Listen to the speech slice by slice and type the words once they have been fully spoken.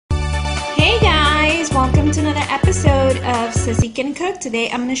episode of Cesy Can Cook. Today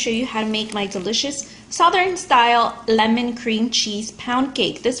I'm going to show you how to make my delicious Southern style lemon cream cheese pound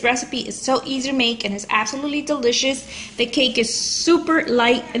cake. This recipe is so easy to make and is absolutely delicious. The cake is super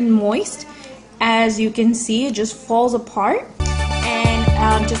light and moist. As you can see, it just falls apart.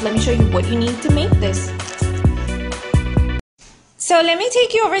 And just let me show you what you need to make this. So let me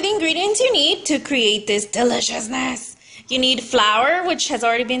take you over the ingredients you need to create this deliciousness. You need flour, which has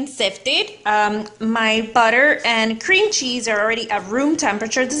already been sifted. My butter and cream cheese are already at room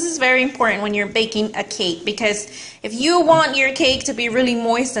temperature. This is very important when you're baking a cake because if you want your cake to be really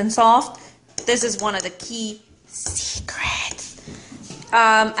moist and soft, this is one of the key secrets.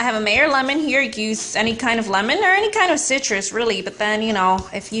 I have a Mayer lemon here. You can use any kind of lemon or any kind of citrus, really. But then, you know,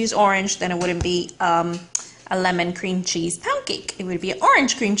 if you use orange, then it wouldn't be a lemon cream cheese pound cake. It would be an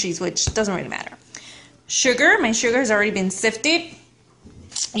orange cream cheese, which doesn't really matter. Sugar, my sugar has already been sifted.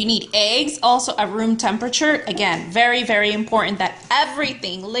 You need eggs, also at room temperature. Again, very, very important that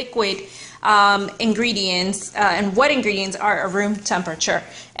everything, liquid ingredients and wet ingredients are at room temperature.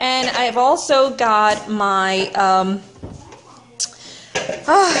 And I've also got my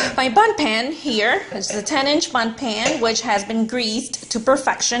my bun pan here. It's a 10-inch bun pan which has been greased to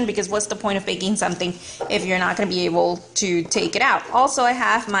perfection because what's the point of baking something if you're not going to be able to take it out. Also, I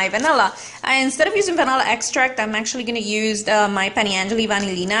have my vanilla. Instead of using vanilla extract, I'm actually going to use my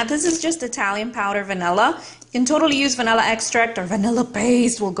Vanillina. This is just Italian powder vanilla. You can totally use vanilla extract or vanilla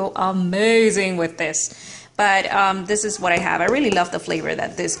paste. Will go amazing with this. But this is what I have. I really love the flavor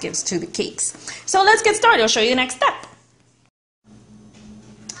that this gives to the cakes. So let's get started. I'll show you the next step.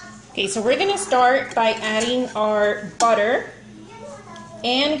 Okay, so we're going to start by adding our butter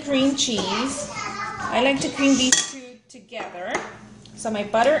and cream cheese. I like to cream these two together. So my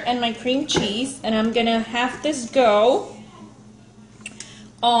butter and my cream cheese, and I'm going to have this go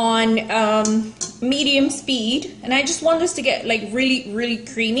on medium speed. And I just want this to get like really, really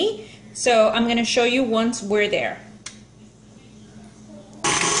creamy. So I'm going to show you once we're there.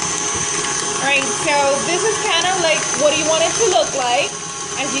 Alright, so this is kind of like what you want it to look like.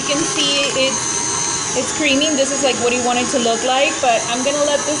 As you can see, it's creaming. This is like what you want it to look like, but I'm gonna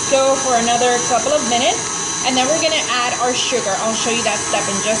let this go for another couple of minutes, and then we're gonna add our sugar. I'll show you that step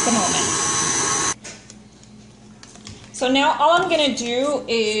in just a moment. So now all I'm gonna do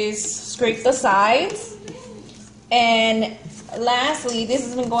is scrape the sides, and lastly, this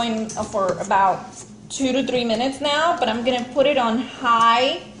has been going for about 2 to 3 minutes now, but I'm gonna put it on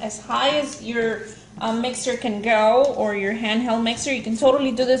high as your mixer can go, or your handheld mixer. You can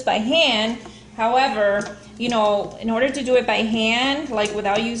totally do this by hand. However, you know, in order to do it by hand, like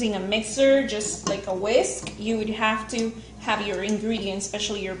without using a mixer, just like a whisk, you would have to have your ingredients,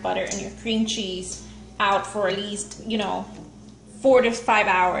 especially your butter and your cream cheese, out for at least, you know, 4 to 5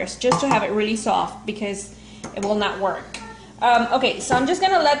 hours just to have it really soft, because it will not work. Okay, so I'm just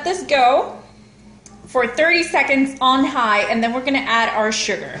gonna let this go for 30 seconds on high, and then we're gonna add our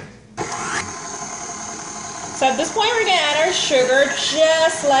sugar. So at this point, we're going to add our sugar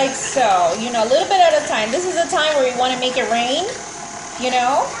just like so, you know, a little bit at a time. This is the time where you want to make it rain, you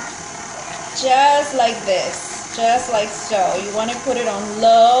know, just like this, just like so. You want to put it on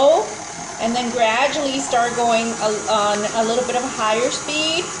low and then gradually start going on a little bit of a higher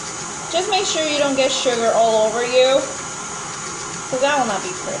speed. Just make sure you don't get sugar all over you, because that will not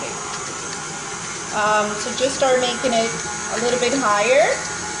be pretty. So just start making it a little bit higher.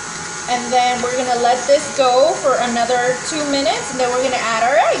 And then we're going to let this go for another 2 minutes, and then we're going to add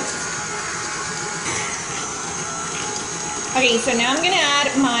our eggs. Okay, so now I'm going to add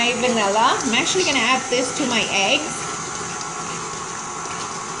my vanilla. I'm actually going to add this to my eggs.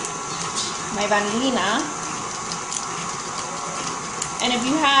 My Vanillina. And if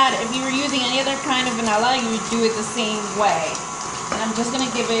you were using any other kind of vanilla, you would do it the same way. And I'm just going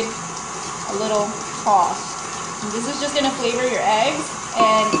to give it a little toss. And this is just going to flavor your eggs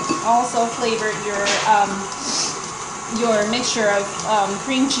and also flavor your mixture of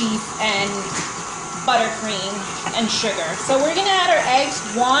cream cheese and buttercream and sugar. So we're gonna add our eggs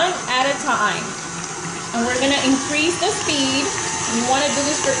one at a time, and we're gonna increase the speed. And you want to do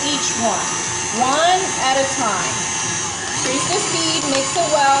this for each one at a time. Increase the speed, mix it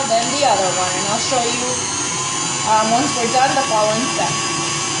well, then the other one, and I'll show you once we're done the following steps.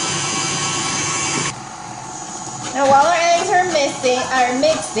 Now while our eggs are mixing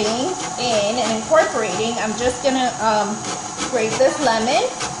in and incorporating, I'm just gonna scrape this lemon.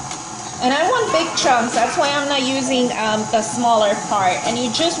 And I want big chunks, that's why I'm not using the smaller part. And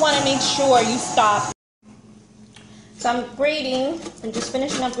you just want to make sure you stop. So I'm just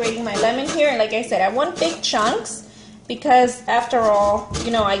finishing up grating my lemon here. And like I said, I want big chunks because after all,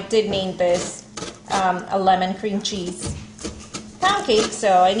 you know, I did name this a lemon cream cheese pound cake,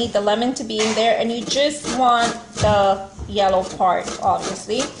 so I need the lemon to be in there, and you just want the yellow part,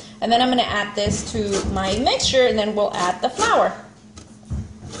 obviously. And then I'm going to add this to my mixture, and then we'll add the flour.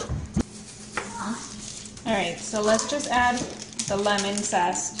 Alright, so let's just add the lemon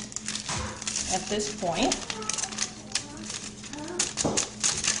zest at this point.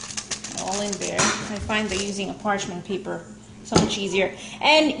 All in there. I find that using a parchment paper so much easier.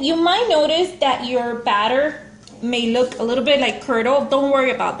 And you might notice that your batter may look a little bit like curdle. Don't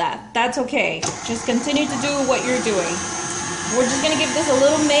worry about that. That's okay. Just continue to do what you're doing. We're just going to give this a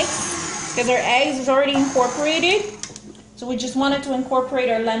little mix because our eggs is already incorporated. So we just wanted to incorporate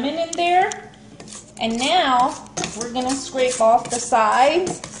our lemon in there. And now we're going to scrape off the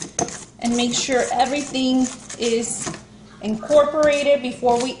sides and make sure everything is incorporated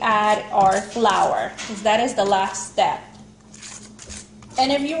before we add our flour, because that is the last step.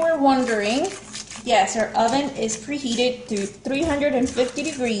 And if you were wondering, yes, our oven is preheated to 350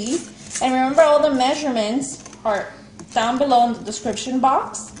 degrees. And remember, all the measurements are down below in the description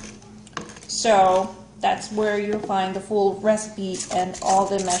box. So that's where you'll find the full recipe and all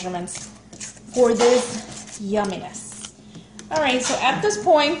the measurements for this yumminess. Alright, so at this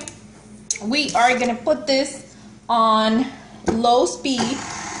point, we are going to put this on low speed,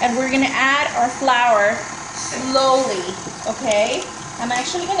 and we're going to add our flour slowly, okay? I'm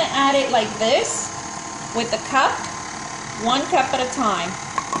actually going to add it like this with the cup, 1 cup at a time,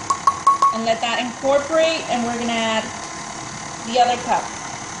 and let that incorporate, and we're going to add the other cup,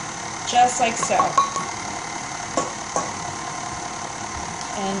 just like so.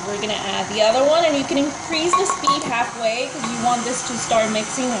 And we're going to add the other one, and you can increase the speed halfway because you want this to start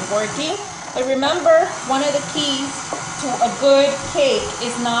mixing and working. But remember, one of the keys to a good cake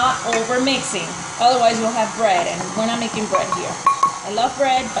is not over mixing. Otherwise, you'll have bread, and we're not making bread here. I love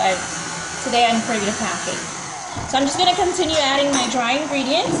bread, but today I'm creating a pound cake. So I'm just going to continue adding my dry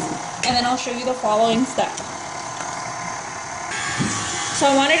ingredients, and then I'll show you the following step. So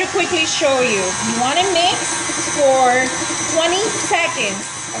I wanted to quickly show you. You want to mix for 20 seconds,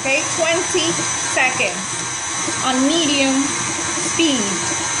 okay? 20 seconds on medium speed.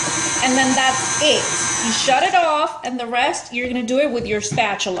 And then that's it. You shut it off, and the rest, you're going to do it with your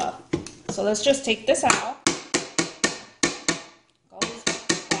spatula. So let's just take this out. All this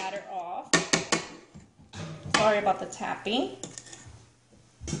batter off. Sorry about the tapping.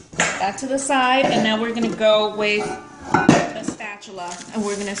 Put that to the side, and now we're going to go with the spatula, and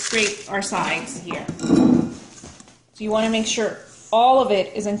we're going to scrape our sides here. So you want to make sure all of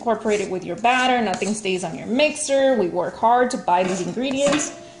it is incorporated with your batter. Nothing stays on your mixer. We work hard to buy these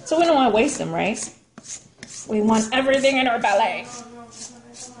ingredients, so we don't want to waste them, right? We want everything in our ballet.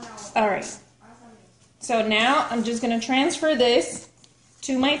 Alright. So now I'm just going to transfer this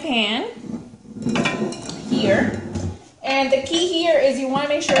to my pan here. And the key here is you want to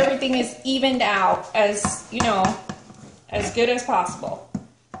make sure everything is evened out as, you know, as good as possible.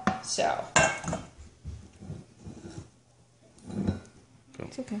 So.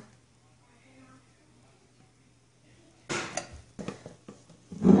 It's okay.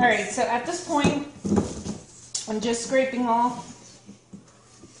 Alright, so at this point, I'm just scraping off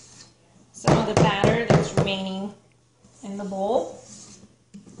some of the batter that's remaining in the bowl.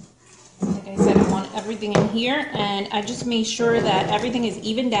 Like I said, I want everything in here, and I just made sure that everything is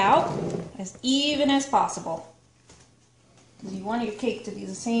evened out, as even as possible. Because you want your cake to be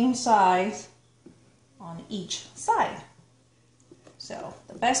the same size on each side. So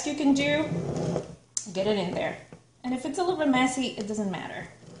the best you can do, get it in there. And if it's a little bit messy, it doesn't matter.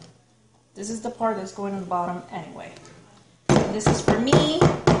 This is the part that's going on the bottom anyway. And this is for me.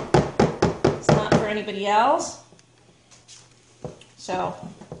 It's not for anybody else. So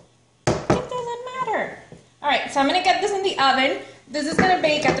it doesn't matter. Alright, so I'm going to get this in the oven. This is going to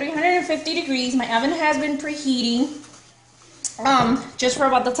bake at 350 degrees. My oven has been preheating just for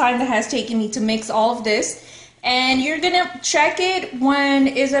about the time that has taken me to mix all of this. And you're going to check it when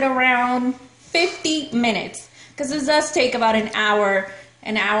is it around 50 minutes. Because this does take about an hour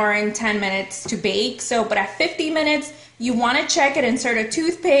and 10 minutes to bake. So, but at 50 minutes, you want to check it, insert a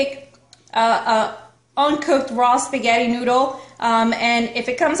toothpick, uncooked raw spaghetti noodle, and if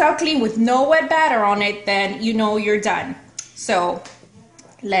it comes out clean with no wet batter on it, then you know you're done. So,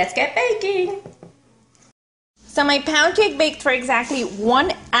 let's get baking. So my pound cake baked for exactly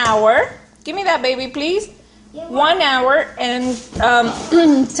 1 hour. Give me that, baby, please. 1 hour and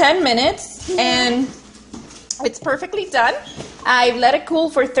 10 minutes, and it's perfectly done. I've let it cool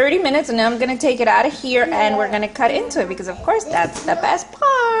for 30 minutes, and now I'm going to take it out of here, and we're going to cut into it, because of course that's the best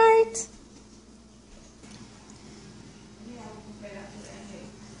part.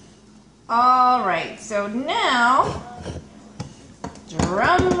 All right, so now,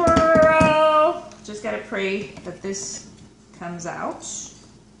 drum roll. Just gotta pray that this comes out.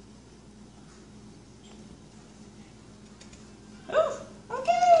 Oh,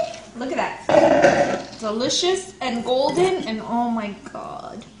 okay. Look at that. Delicious and golden, and oh my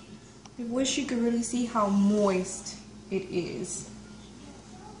God. I wish you could really see how moist it is.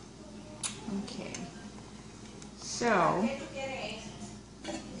 Okay. So,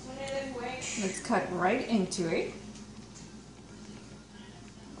 let's cut right into it.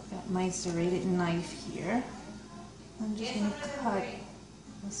 Got my serrated knife here. I'm just going to cut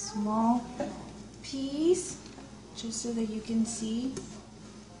a small piece just so that you can see.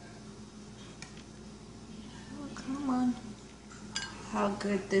 Oh, come on. How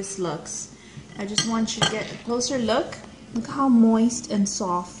good this looks. I just want you to get a closer look. Look how moist and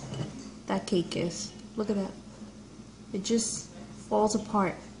soft that cake is. Look at that. It just falls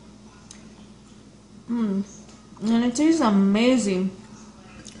apart. And it tastes amazing.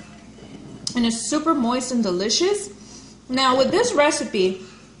 And it's super moist and delicious. Now with this recipe,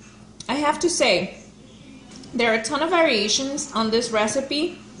 I have to say, there are a ton of variations on this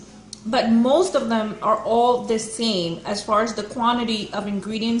recipe, but most of them are all the same as far as the quantity of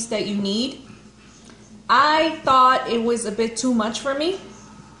ingredients that you need. I thought it was a bit too much for me.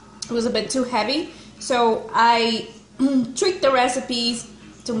 It was a bit too heavy. So I tweaked the recipes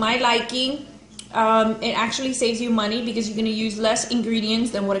to my liking. It actually saves you money because you're going to use less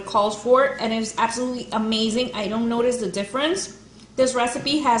ingredients than what it calls for, and it's absolutely amazing. I don't notice the difference. This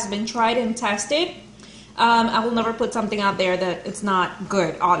recipe has been tried and tested. I will never put something out there that it's not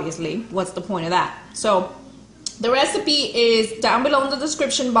good, obviously. What's the point of that? So the recipe is down below in the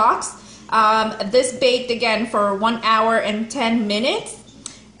description box. This baked again for 1 hour and 10 minutes.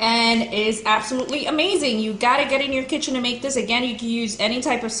 And is absolutely amazing. You gotta get in your kitchen to make this. Again, you can use any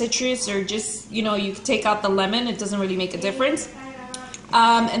type of citrus, or just, you know, you can take out the lemon. It doesn't really make a difference.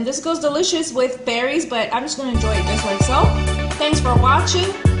 And this goes delicious with berries, but I'm just gonna enjoy it just like so. Thanks for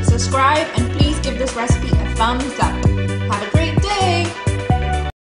watching. Subscribe, and please give this recipe a thumbs up. Have a great